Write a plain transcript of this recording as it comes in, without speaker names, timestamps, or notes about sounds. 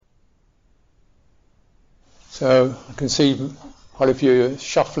So I can see quite a few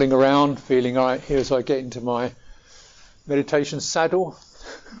shuffling around, feeling all right here as I get into my meditation saddle,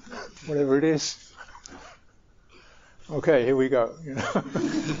 whatever it is. Okay, here we go.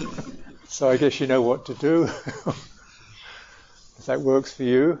 So I guess you know what to do, if that works for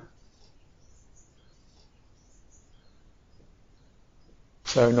you.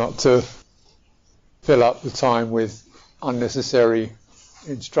 So not to fill up the time with unnecessary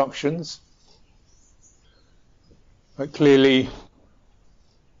instructions. But clearly,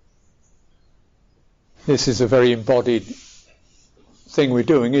 this is a very embodied thing we're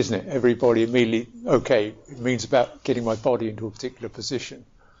doing, isn't it? Everybody immediately, okay, it means about getting my body into a particular position.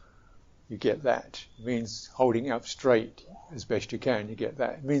 You get that. It means holding it up straight as best you can. You get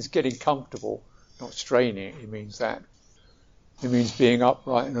that. It means getting comfortable, not straining it. It means that. It means being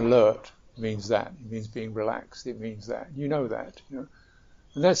upright and alert. It means that. It means being relaxed. It means that. You know that. You know?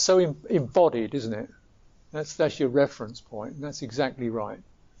 And that's so embodied, isn't it? That's your reference point, and that's exactly right.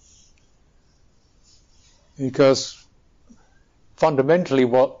 Because fundamentally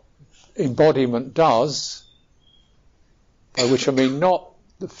what embodiment does, by which I mean not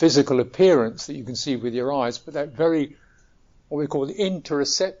the physical appearance that you can see with your eyes, but that very, what we call the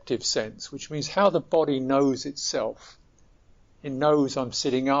interoceptive sense, which means how the body knows itself. It knows I'm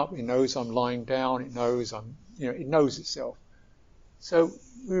sitting up, it knows I'm lying down, it knows it knows itself. So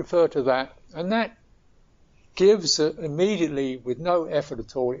we refer to that, and that gives immediately, with no effort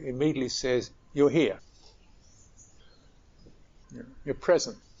at all, it immediately says, you're here. You're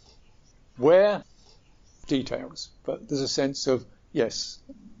present. Where? Details. But there's a sense of, yes,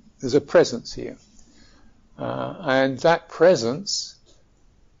 there's a presence here. And that presence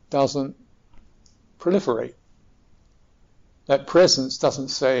doesn't proliferate. That presence doesn't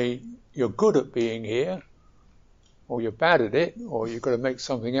say, you're good at being here, or you're bad at it, or you've got to make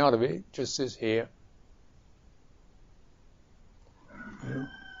something out of it. It just says here.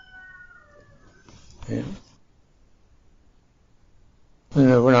 Yeah. You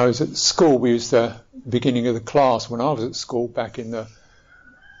know, when I was at school, we used to, beginning of the class, when I was at school back in the,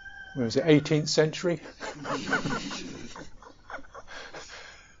 18th century?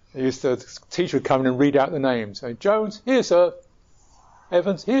 The teacher would come in and read out the names. Say, Jones, here, sir.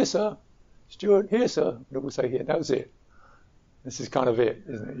 Evans, here, sir. Stewart, here, sir. And it would say here. That was it. This is kind of it,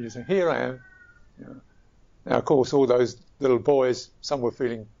 isn't it? You say, here I am. You know. Now, of course, all those little boys, some were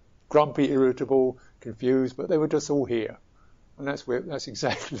feeling grumpy, irritable, confused, but they were just all here. And that's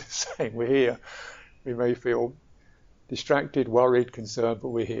exactly the same. We're here. We may feel distracted, worried, concerned, but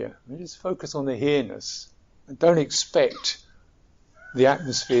we're here. We just focus on the here-ness and don't expect the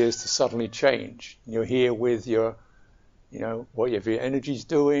atmospheres to suddenly change. You're here with your, whatever your energy's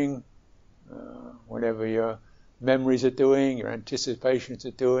doing, whatever your memories are doing, your anticipations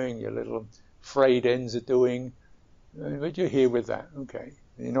are doing, your little frayed ends are doing, but you're here with that, okay.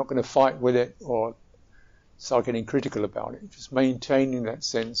 You're not going to fight with it or start getting critical about it. Just maintaining that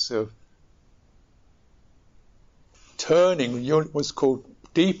sense of turning. What's called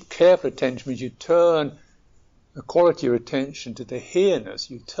deep, careful attention means you turn the quality of attention to the here-ness.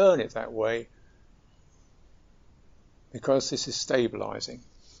 You turn it that way because this is stabilizing.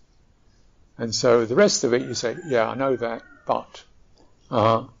 And so the rest of it, you say, yeah, I know that, but,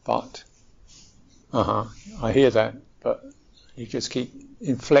 I hear that, but you just keep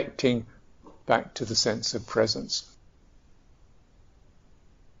inflecting back to the sense of presence.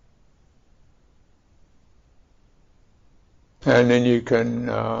 And then you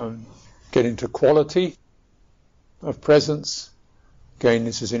can get into quality of presence. Again,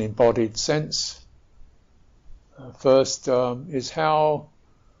 this is an embodied sense. First is how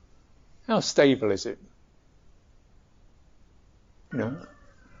stable is it?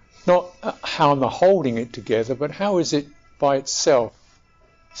 Not how am I holding it together, but how is it by itself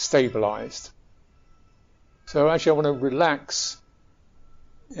stabilized? So actually I want to relax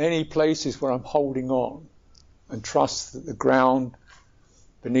any places where I'm holding on and trust that the ground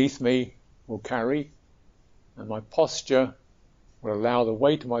beneath me will carry, and my posture will allow the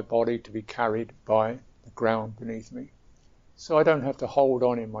weight of my body to be carried by the ground beneath me. So I don't have to hold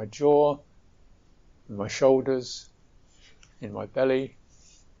on in my jaw, in my shoulders, in my belly.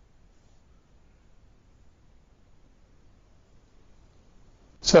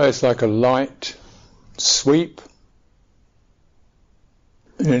 So it's like a light sweep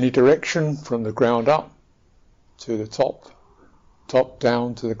in any direction from the ground up to the top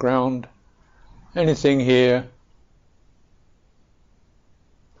down to the ground. Anything here,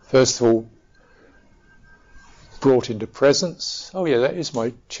 first of all, brought into presence. Oh yeah, that is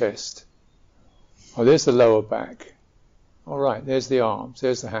my chest. Oh, there's the lower back. All right, there's the arms,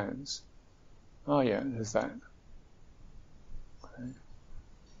 there's the hands. Oh yeah, there's that.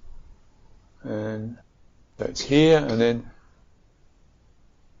 And that's here, and then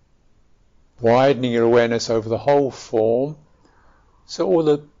widening your awareness over the whole form, so all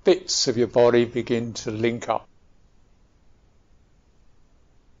the bits of your body begin to link up.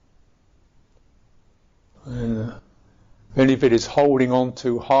 And if any bit is holding on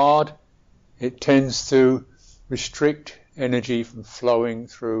too hard, it tends to restrict energy from flowing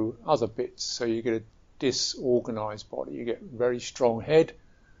through other bits, so you get a disorganized body. You get a very strong head,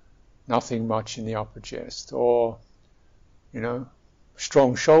 nothing much in the upper chest, or,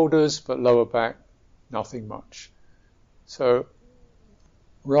 strong shoulders but lower back, nothing much. So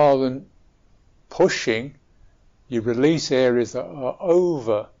rather than pushing, you release areas that are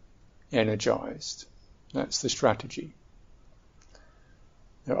over energized. That's the strategy.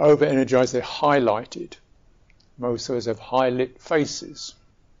 They're over energized, they're highlighted. Most of us have high lit faces.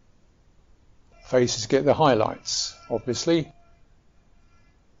 Faces get the highlights, obviously.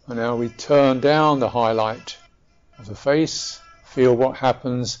 And now we turn down the highlight of the face, feel what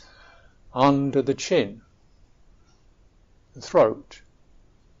happens under the chin, the throat,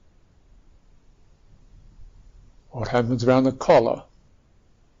 what happens around the collar,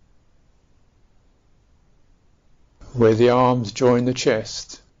 where the arms join the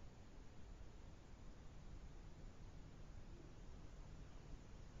chest.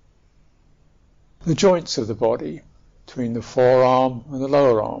 The joints of the body, between the forearm and the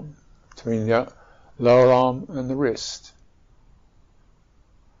lower arm, between the lower arm and the wrist.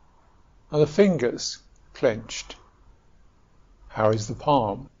 Are the fingers clenched? How is the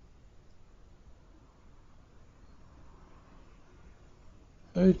palm?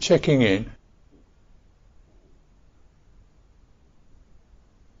 So checking in.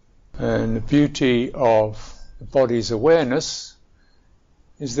 And the beauty of the body's awareness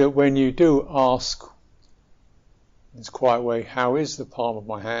is that when you do ask in this quiet way, how is the palm of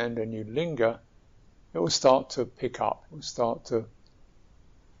my hand, and you linger, it will start to pick up. You'll start to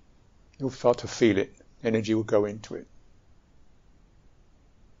feel it. Energy will go into it.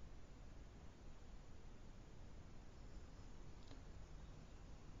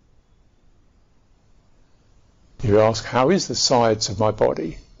 You ask, how is the sides of my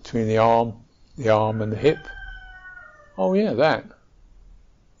body, between the arm and the hip? Oh yeah, that.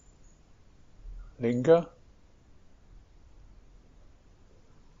 Linger.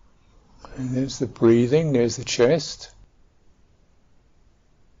 And there's the breathing, there's the chest.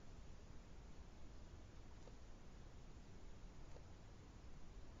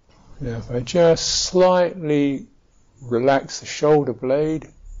 Now if I just slightly relax the shoulder blade,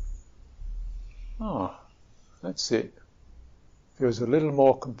 that's it. Feels a little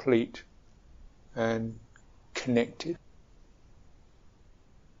more complete and connected.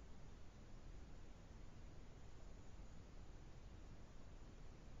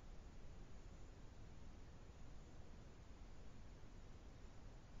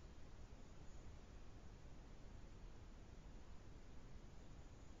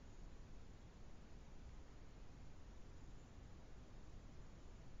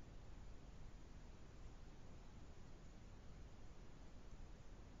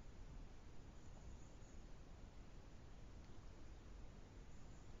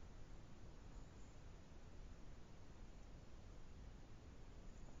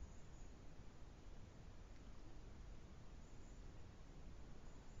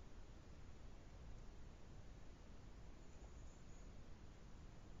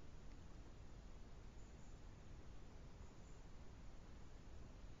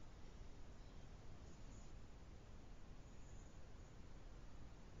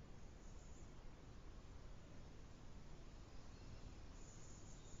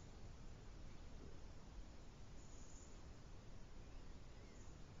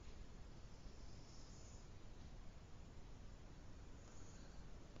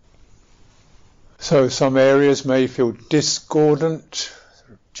 So some areas may feel discordant,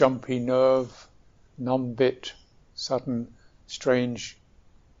 sort of jumpy nerve, numb bit, sudden strange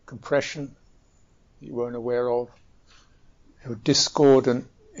compression that you weren't aware of. Feel discordant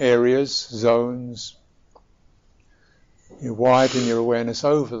areas, zones. You widen your awareness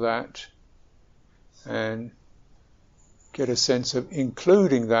over that and get a sense of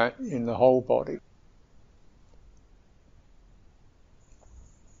including that in the whole body.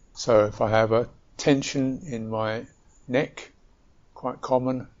 So if I have a tension in my neck, quite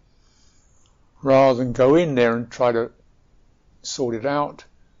common, rather than go in there and try to sort it out,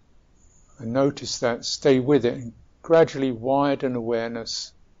 and notice that, stay with it, and gradually widen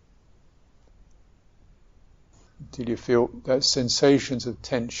awareness until you feel those sensations of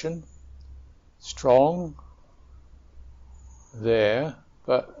tension, strong, there,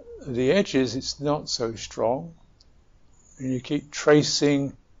 but the edges it's not so strong, and you keep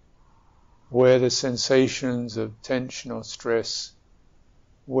tracing where the sensations of tension or stress,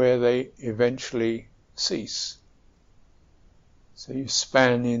 where they eventually cease. So you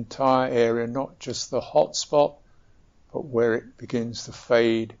span the entire area, not just the hot spot, but where it begins to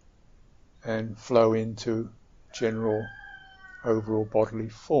fade and flow into general overall bodily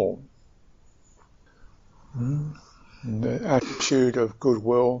form. And the attitude of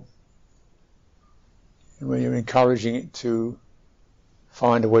goodwill, when you're encouraging it to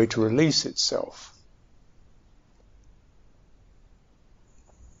find a way to release itself.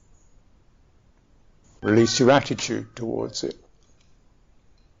 Release your attitude towards it.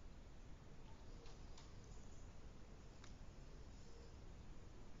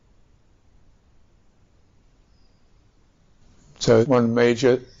 So one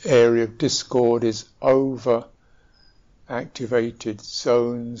major area of discord is over-activated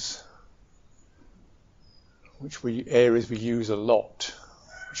zones, areas we use a lot,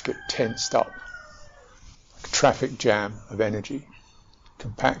 which get tensed up, like a traffic jam of energy,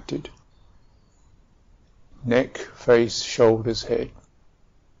 compacted. Neck, face, shoulders, head.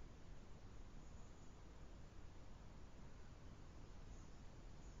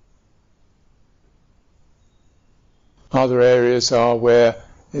 Other areas are where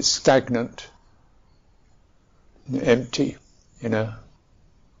it's stagnant, empty, in a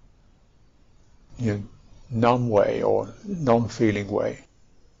numb way or non-feeling way.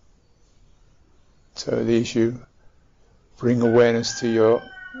 So these you bring awareness to your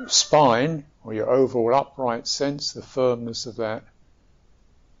spine, or your overall upright sense, the firmness of that,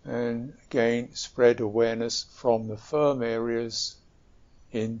 and again spread awareness from the firm areas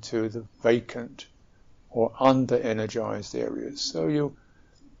into the vacant or under-energized areas. So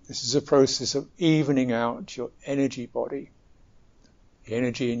this is a process of evening out your energy body, the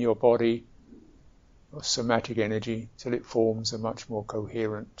energy in your body, or somatic energy, till it forms a much more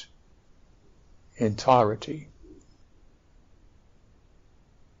coherent entirety.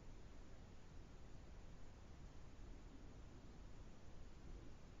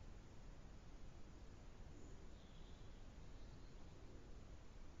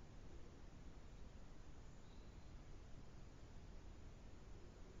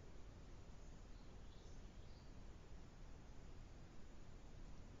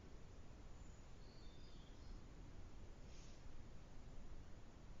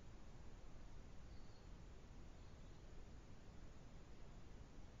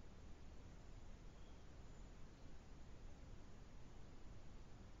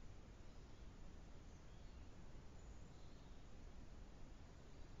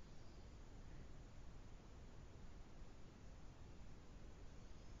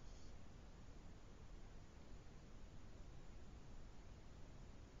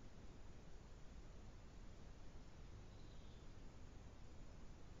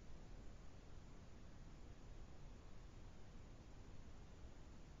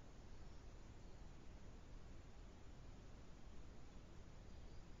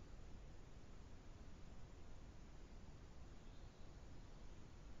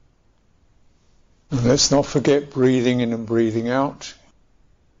 And let's not forget breathing in and breathing out.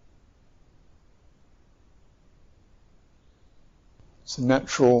 It's a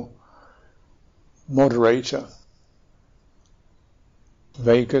natural moderator.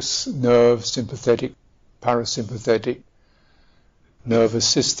 Vagus nerve, sympathetic, parasympathetic nervous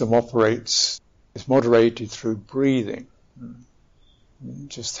system operates, is moderated through breathing. It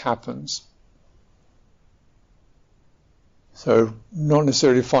just happens. So not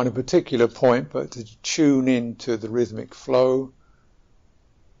necessarily find a particular point, but to tune into the rhythmic flow,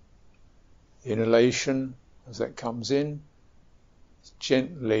 the inhalation as that comes in, it's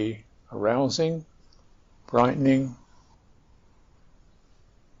gently arousing, brightening.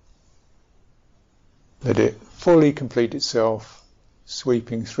 Let it fully complete itself,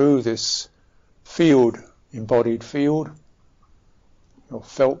 sweeping through this field, embodied field, your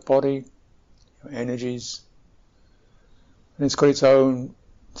felt body, your energies. And it's got its own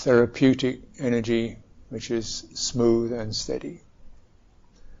therapeutic energy, which is smooth and steady,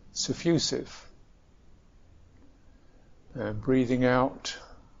 suffusive. And breathing out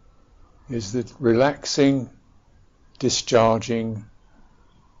is the relaxing, discharging,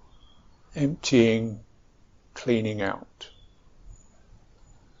 emptying, cleaning out.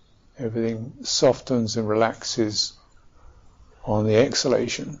 Everything softens and relaxes on the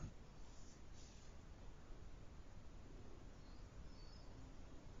exhalation.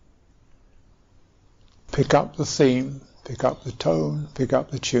 Pick up the theme, pick up the tone, pick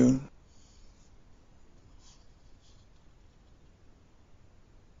up the tune.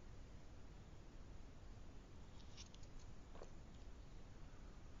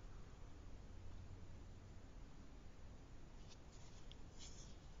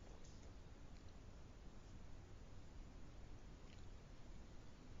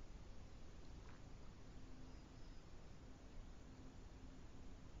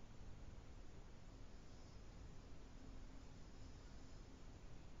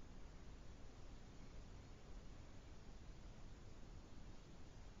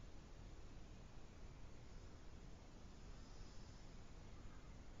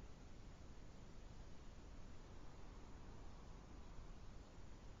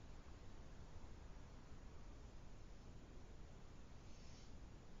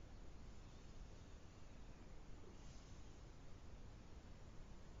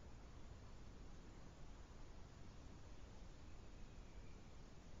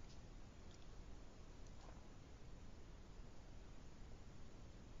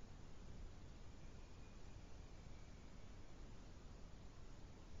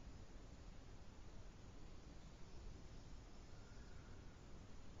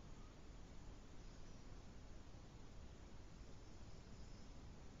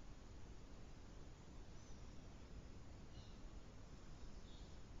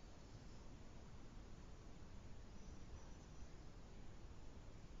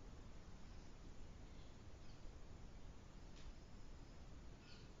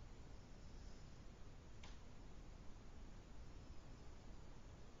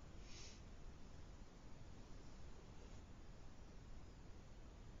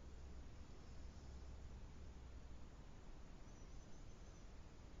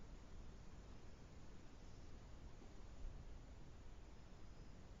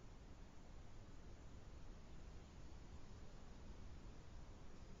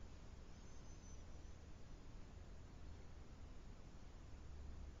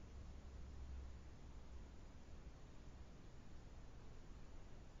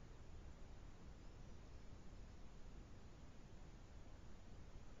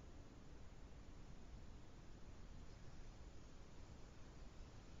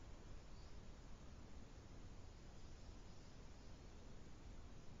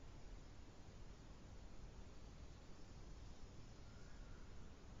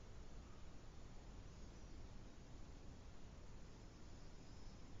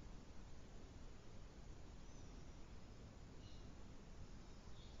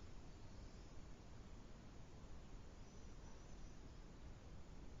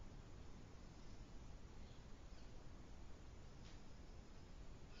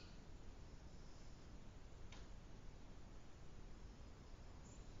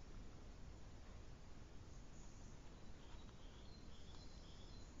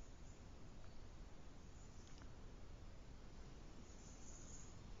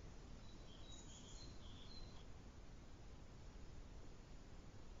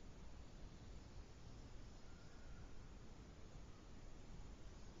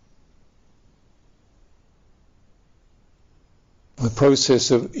 The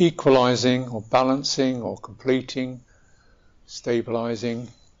process of equalizing or balancing or completing, stabilizing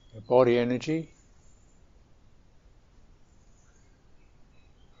your body energy.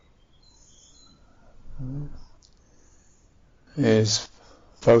 Is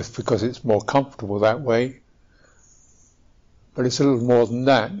both because it's more comfortable that way, but it's a little more than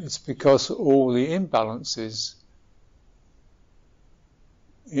that. It's because all the imbalances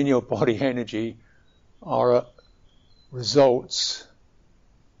in your body energy are results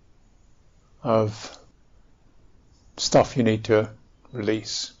of stuff you need to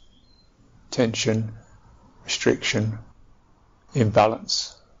release. Tension, restriction,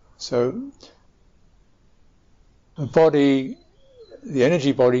 imbalance. So the body, the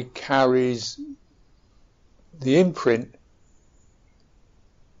energy body, carries the imprint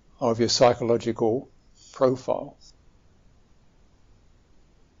of your psychological profile.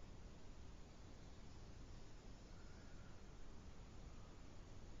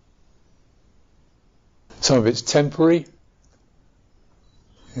 Some of it's temporary.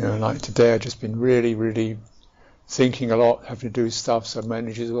 Like today I've just been really thinking a lot, having to do stuff, so my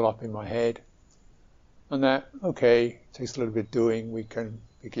energy's all up in my head. And that, okay, takes a little bit of doing, we can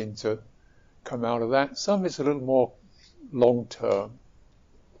begin to come out of that. Some of it's a little more long term.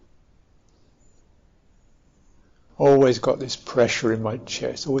 Always got this pressure in my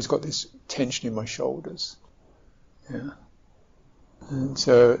chest, always got this tension in my shoulders. Yeah. And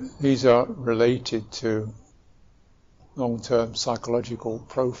so these are related to long-term psychological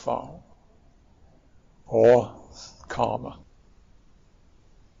profile or karma.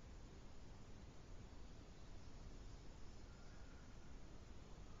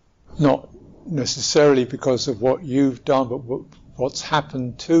 Not necessarily because of what you've done, but what's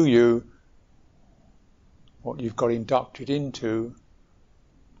happened to you, what you've got inducted into,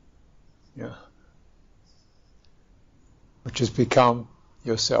 which has become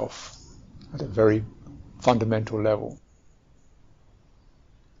yourself at a very fundamental level.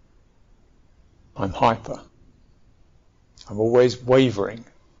 I'm hyper. I'm always wavering.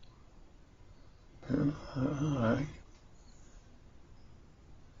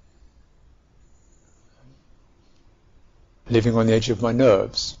 Living on the edge of my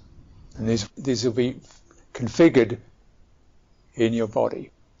nerves. And these will be configured in your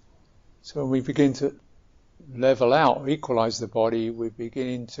body. So when we begin to level out, or equalize the body, we're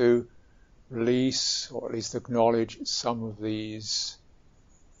beginning to release, or at least acknowledge, some of these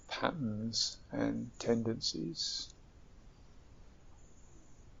patterns and tendencies.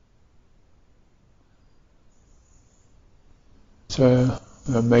 So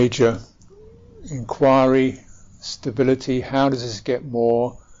a major inquiry, stability, how does this get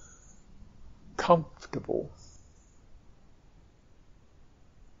more comfortable?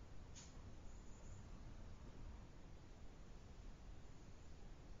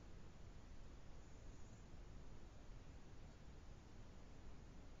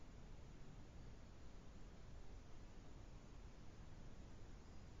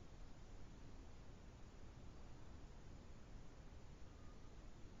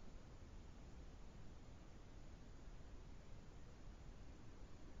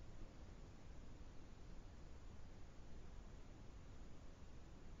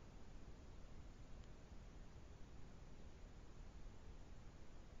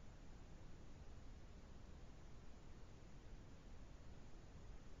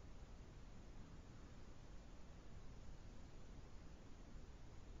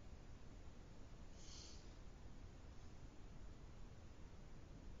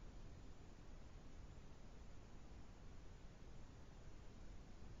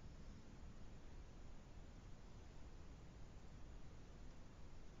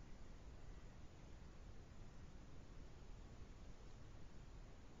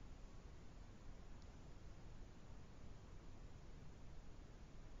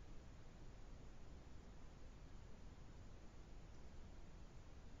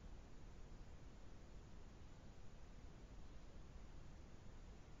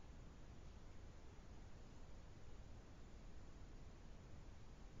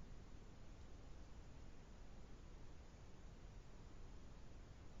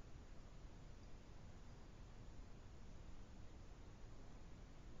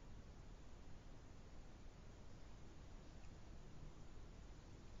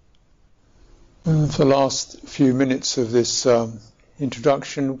 And for the last few minutes of this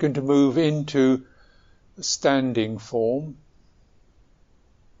introduction, we're going to move into the standing form.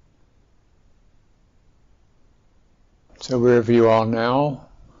 So wherever you are now,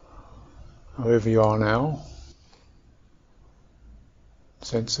 however you are now,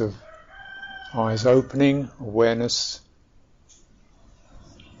 sense of eyes opening, awareness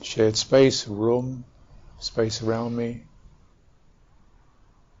shared space, room, space around me.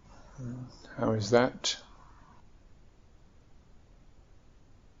 How is that?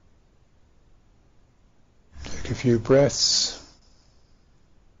 Take a few breaths.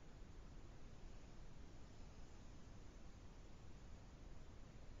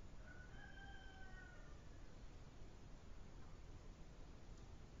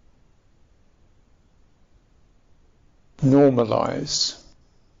 Normalize.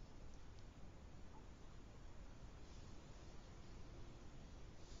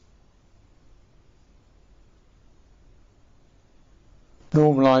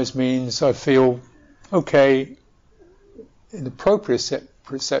 Normalize means I feel okay in the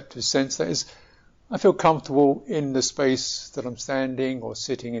proprioceptive sense, that is, I feel comfortable in the space that I'm standing or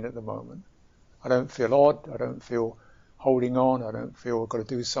sitting in at the moment. I don't feel odd, I don't feel holding on, I don't feel I've got to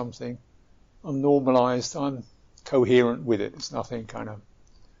do something. I'm normalized, I'm coherent with it. There's nothing kind of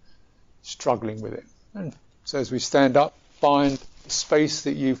struggling with it. And so as we stand up, find the space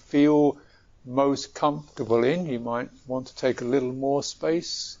that you feel most comfortable in. You might want to take a little more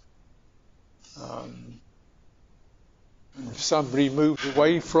space. And if somebody moves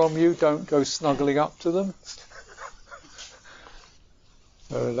away from you, don't go snuggling up to them.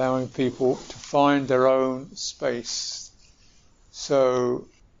 So allowing people to find their own space. So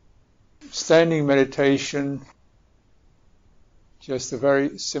standing meditation, just a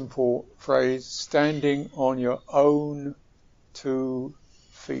very simple phrase, standing on your own 2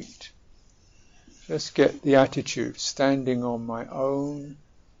 feet. Just get the attitude, standing on my own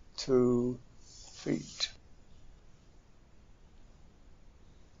 2 feet.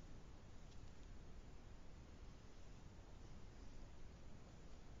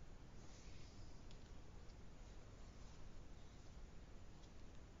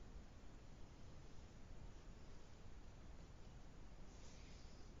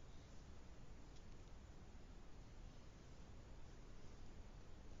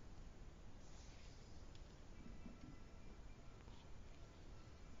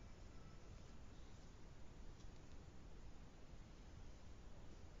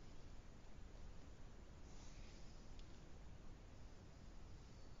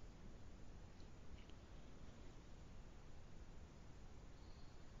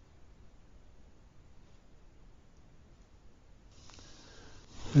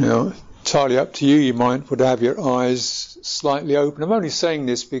 Now, entirely up to you. You would have your eyes slightly open. I'm only saying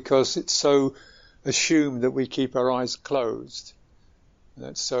this because it's so assumed that we keep our eyes closed.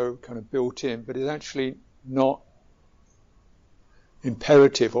 That's so kind of built in, but it's actually not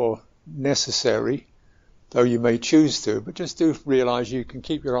imperative or necessary, though you may choose to. But just do realize you can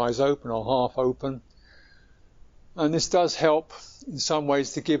keep your eyes open or half open. And this does help in some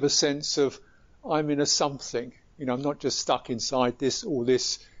ways to give a sense of I'm in a something. You know, I'm not just stuck inside this or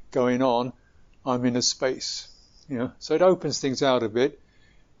this going on. I'm in a space. You know, so it opens things out a bit,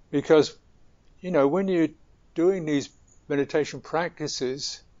 because, you know, when you're doing these meditation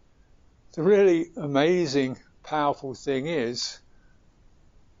practices, the really amazing, powerful thing is,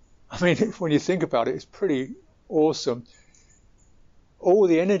 I mean, when you think about it, it's pretty awesome. All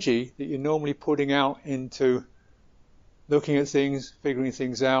the energy that you're normally putting out into looking at things, figuring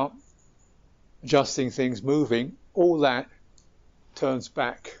things out, adjusting things, moving, all that turns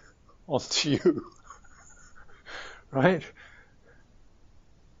back onto you. Right?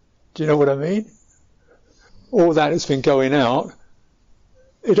 Do you know what I mean? All that has been going out,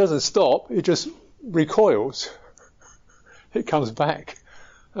 it doesn't stop, it just recoils. It comes back.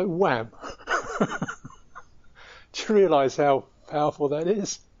 And wham! Do you realise how powerful that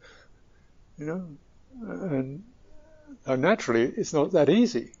is? You know? And naturally, it's not that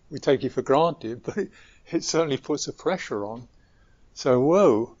easy. We take it for granted, but it certainly puts a pressure on. So,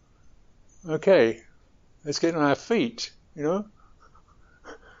 whoa, okay, let's get on our feet, you know?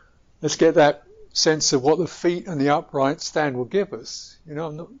 Let's get that sense of what the feet and the upright stand will give us. You know,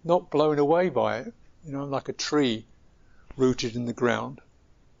 I'm not blown away by it. You know, I'm like a tree rooted in the ground.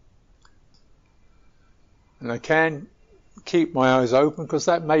 And I can keep my eyes open because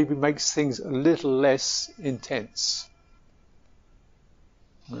that maybe makes things a little less intense.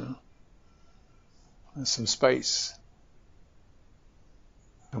 Yeah. There's some space.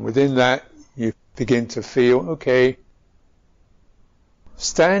 And within that, you begin to feel, okay,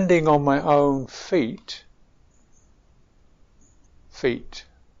 standing on my own feet.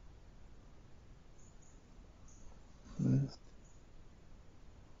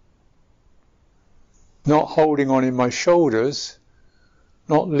 Not holding on in my shoulders,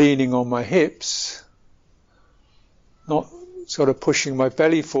 not leaning on my hips, not sort of pushing my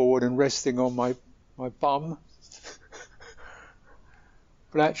belly forward and resting on my bum.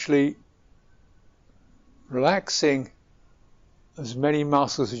 but actually relaxing as many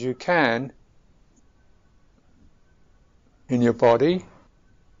muscles as you can in your body,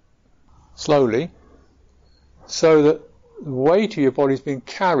 slowly, so that the weight of your body is being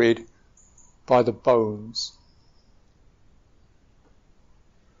carried by the bones.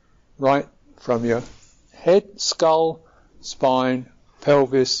 Right from your head, skull, spine,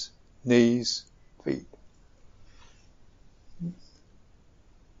 pelvis, knees, feet.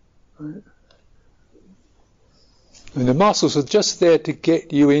 Right. And the muscles are just there to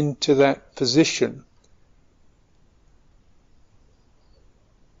get you into that position,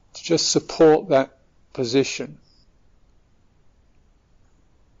 to just support that position.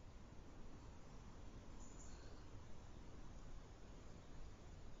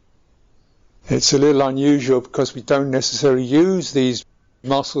 It's a little unusual because we don't necessarily use these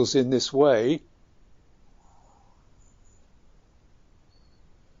muscles in this way.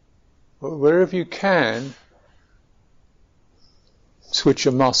 But wherever you can, switch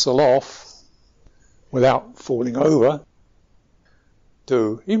a muscle off without falling over.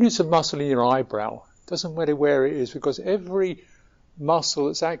 Do. Even if it's a muscle in your eyebrow, doesn't matter where it is, because every muscle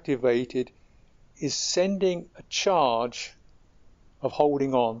that's activated is sending a charge of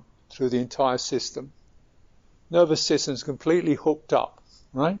holding on through the entire system. Nervous system's completely hooked up,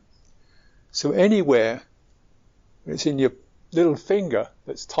 right? So anywhere it's in your little finger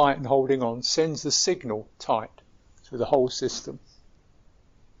that's tight and holding on sends the signal tight through the whole system.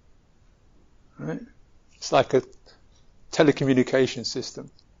 Right? It's like a telecommunication system.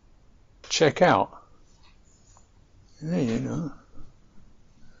 Check out. Yeah, you know.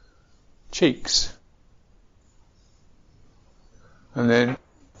 Cheeks. And then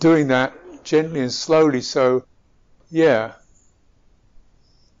doing that gently and slowly, so, yeah.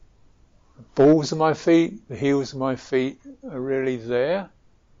 The balls of my feet, the heels of my feet are really there,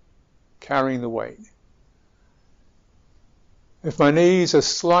 carrying the weight. If my knees are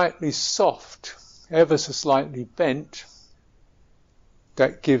slightly soft, ever so slightly bent,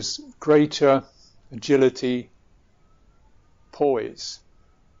 that gives greater agility, poise,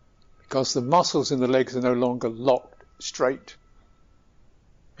 because the muscles in the legs are no longer locked straight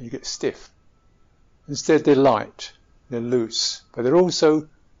and you get stiff. Instead they're light, they're loose, but they're also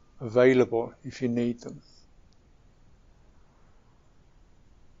available if you need them.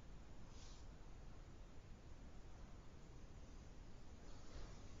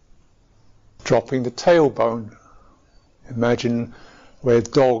 Dropping the tailbone. Imagine where a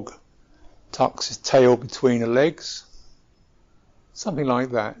dog tucks his tail between the legs. Something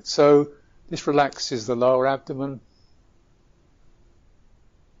like that. So this relaxes the lower abdomen.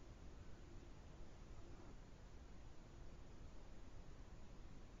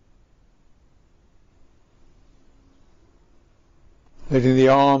 Letting the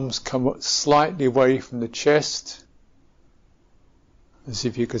arms come slightly away from the chest, as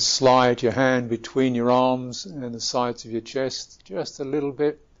if you could slide your hand between your arms and the sides of your chest just a little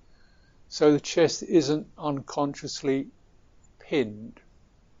bit, so the chest isn't unconsciously pinned.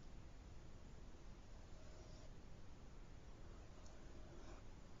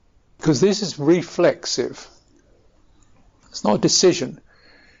 Because this is reflexive. It's not a decision.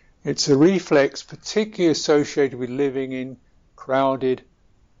 It's a reflex particularly associated with living in crowded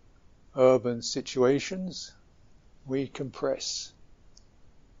urban situations. We compress.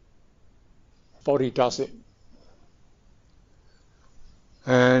 Body does it.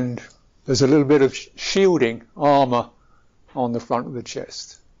 And there's a little bit of shielding, armour on the front of the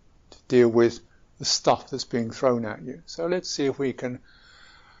chest to deal with the stuff that's being thrown at you. So let's see if we can,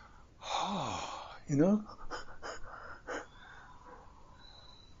 you know,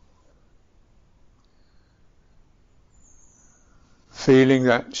 feeling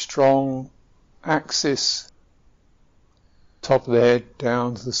that strong axis, top of the head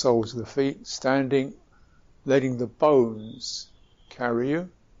down to the soles of the feet, standing, letting the bones carry you.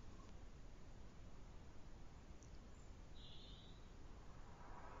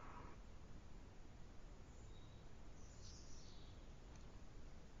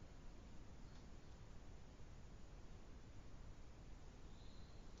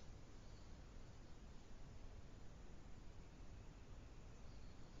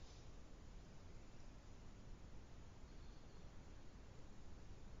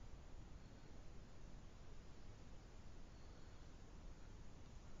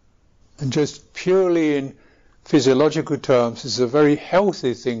 And just purely in physiological terms, it's a very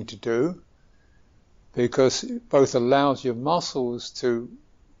healthy thing to do, because it both allows your muscles to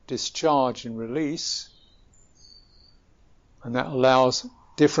discharge and release, and that allows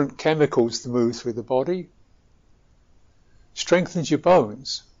different chemicals to move through the body. strengthens your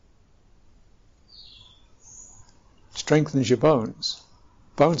bones. Strengthens your bones.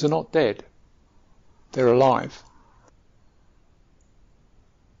 Bones are not dead. They're alive.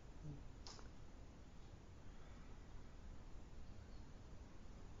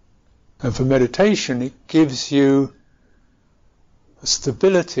 And for meditation, it gives you a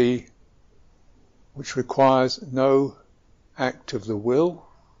stability which requires no act of the will.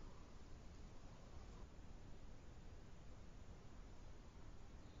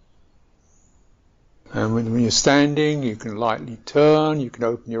 And when you're standing, you can lightly turn, you can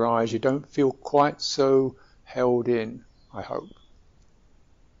open your eyes, you don't feel quite so held in, I hope.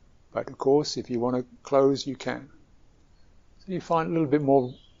 But of course, if you want to close, you can. So you find a little bit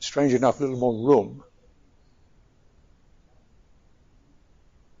more, strange enough, a little more room.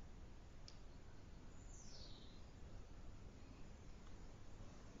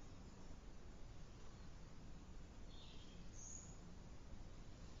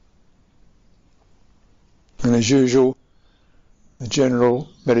 And as usual, the general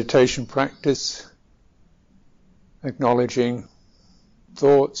meditation practice, acknowledging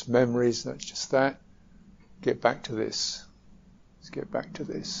thoughts, memories, that's just that. Get back to this. Let's get back to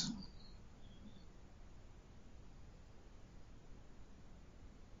this.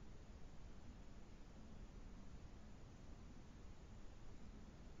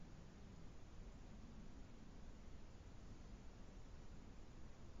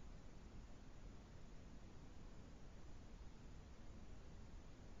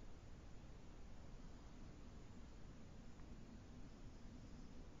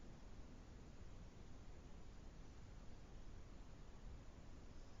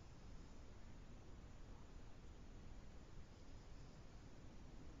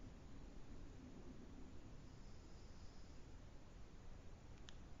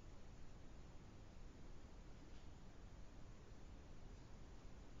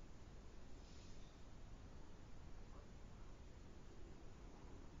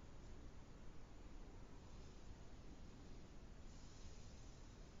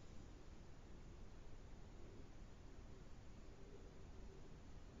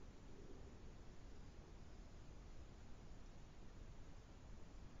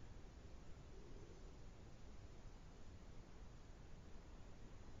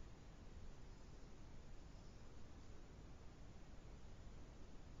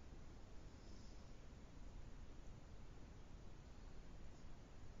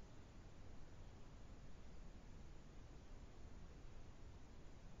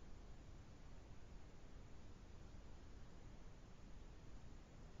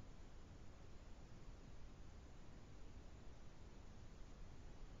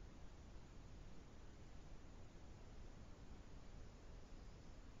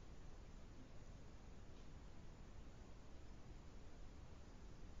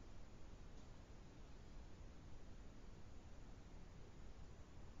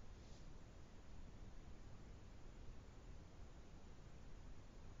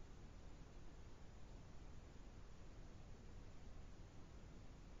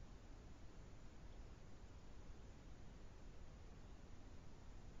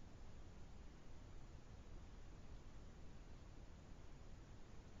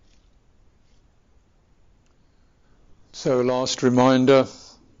 So last reminder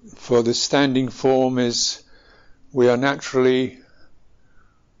for the standing form is we are naturally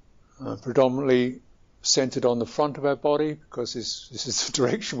predominantly centered on the front of our body because this is the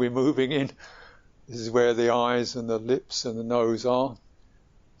direction we're moving in. This is where the eyes and the lips and the nose are.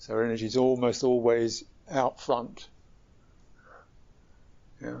 So our energy is almost always out front.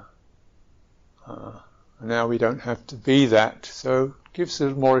 Yeah. Now we don't have to be that. So it gives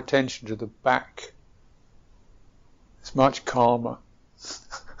us more attention to the back. It's much calmer.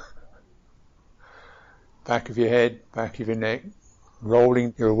 Back of your head, back of your neck,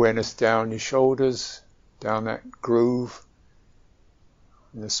 rolling your awareness down your shoulders, down that groove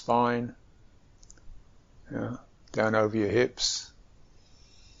in the spine, down over your hips,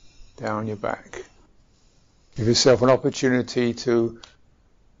 down your back. Give yourself an opportunity to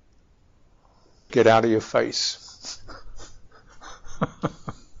get out of your face.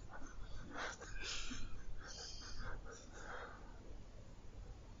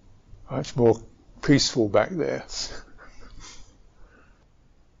 Much more peaceful back there.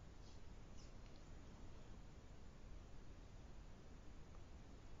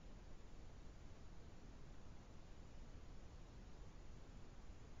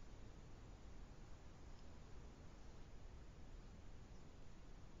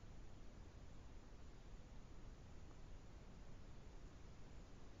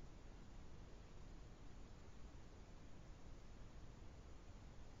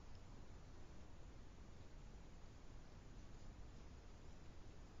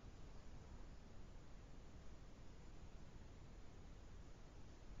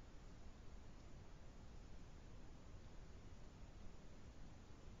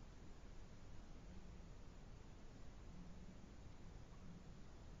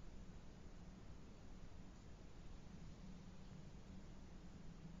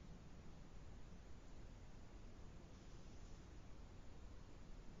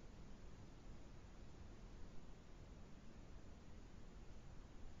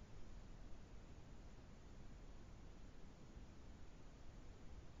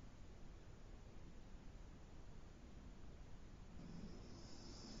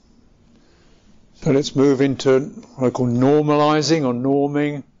 So let's move into what I call normalizing or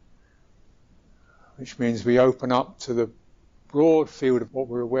norming, which means we open up to the broad field of what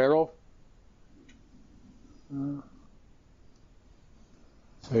we're aware of. So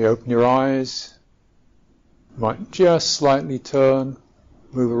you open your eyes, you might just slightly turn,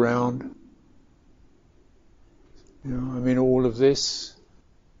 move around. All of this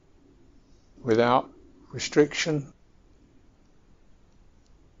without restriction.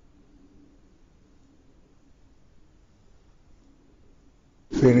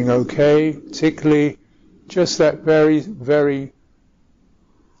 Feeling okay, particularly just that very, very,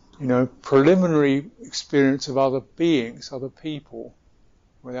 preliminary experience of other beings, other people,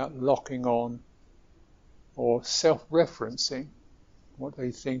 without locking on or self-referencing what they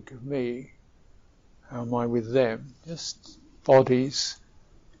think of me, how am I with them, just bodies,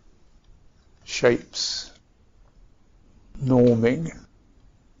 shapes, norming,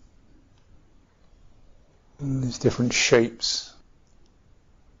 and there's different shapes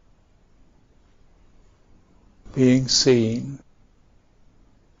being seen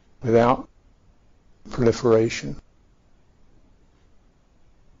without proliferation.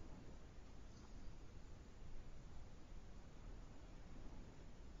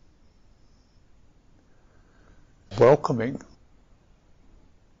 Welcoming.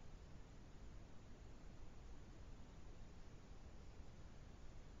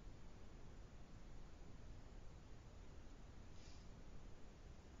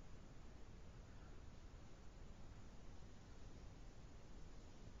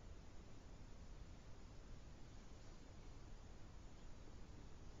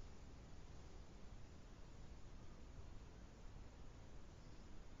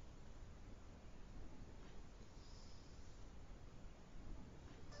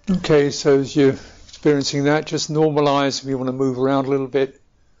 Okay, so as you're experiencing that, just normalize. If you want to move around a little bit,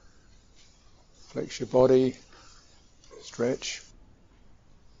 flex your body, stretch.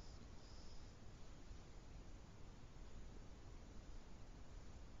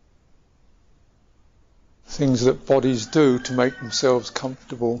 Things that bodies do to make themselves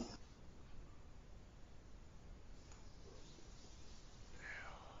comfortable.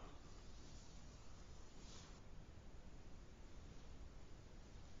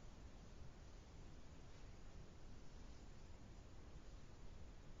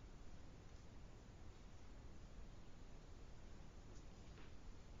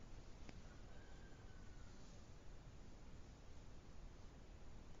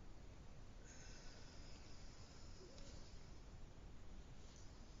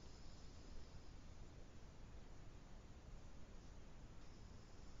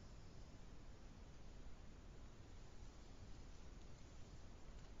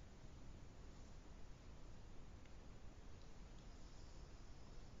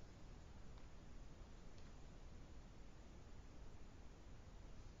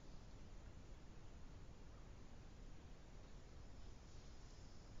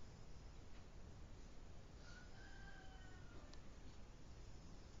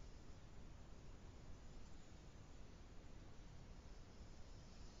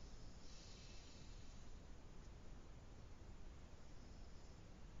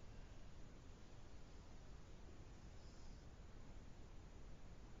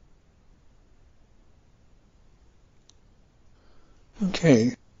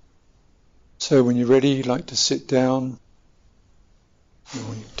 Okay, so when you're ready, you'd like to sit down,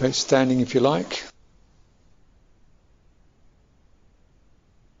 or you take standing if you like.